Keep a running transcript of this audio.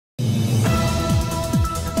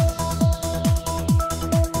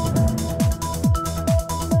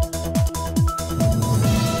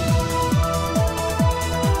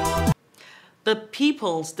The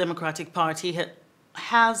People's Democratic Party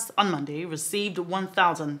has, on Monday, received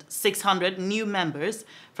 1,600 new members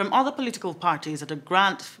from other political parties at a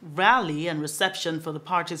grand rally and reception for the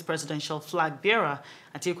party's presidential flag bearer,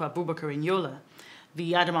 Atiku Abubakar in Yola,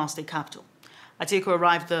 the Adamawa state capital. Atiku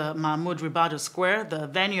arrived at Mahmoud Ribadu Square, the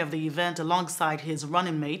venue of the event, alongside his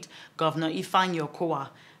running mate, Governor Ifeanyi Okowa,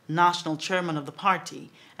 national chairman of the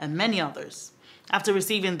party, and many others. After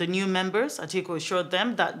receiving the new members, Atiku assured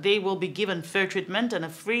them that they will be given fair treatment and a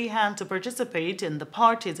free hand to participate in the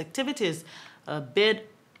party's activities ahead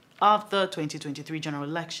of the 2023 general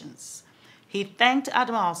elections. He thanked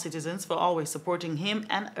Adamawa citizens for always supporting him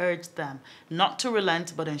and urged them not to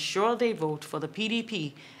relent but ensure they vote for the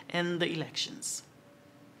PDP in the elections.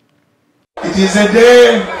 It is a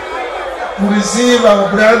day to receive our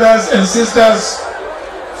brothers and sisters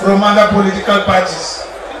from other political parties.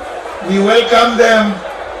 We welcome them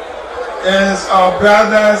as our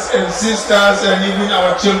brothers and sisters and even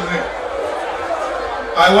our children.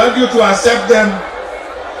 I want you to accept them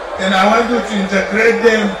and I want you to integrate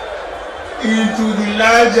them into the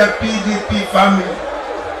larger PDP family.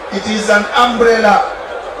 It is an umbrella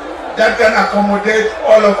that can accommodate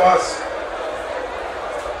all of us.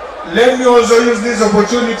 Let me also use this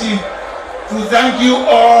opportunity to thank you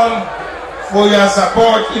all for your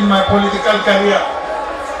support in my political career.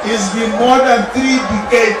 It's been more than 3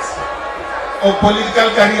 decades of political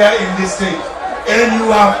career in this state, and you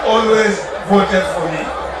have always voted for me.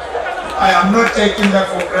 I am not taking that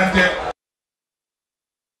for granted.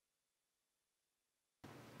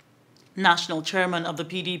 National Chairman of the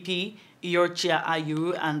PDP, Iyorchia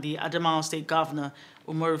Ayu, and the Adamawa State Governor,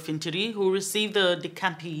 Umaru Fintiri, who received the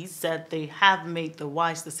Decampees, said they have made the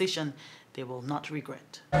wise decision they will not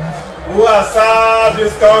regret. Who has served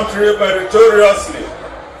this country meritoriously,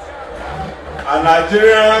 and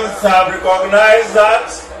Nigerians have recognized that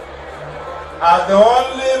as the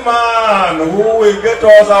only man who will get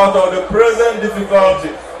us out of the present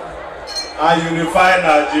difficulties and unify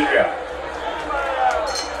Nigeria.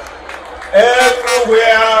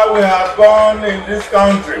 Everywhere we have gone in this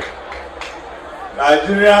country,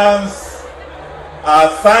 Nigerians are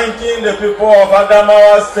thanking the people of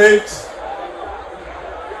Adamawa State,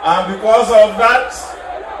 and because of that,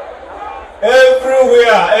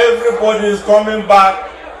 everywhere, everybody is coming back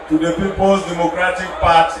to the People's Democratic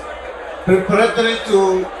Party. Preparatory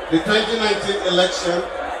to the 2019 election,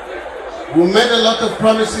 we made a lot of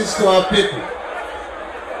promises to our people.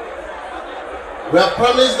 We have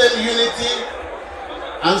promised them unity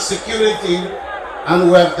and security, and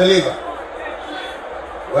we have delivered.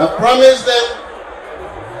 We have promised them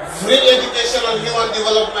free education and human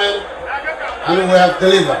development, and we have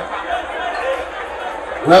delivered.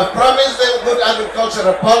 We have promised them good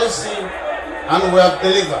agricultural policy, and we have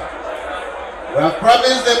delivered. We have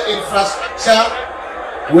promised them infrastructure,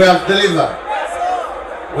 we have delivered.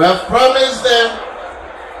 We have promised them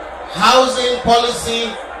housing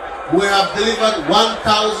policy, we have delivered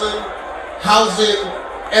 1,000 housing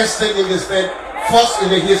estates in the state, first in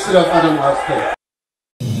the history of Adamawa State.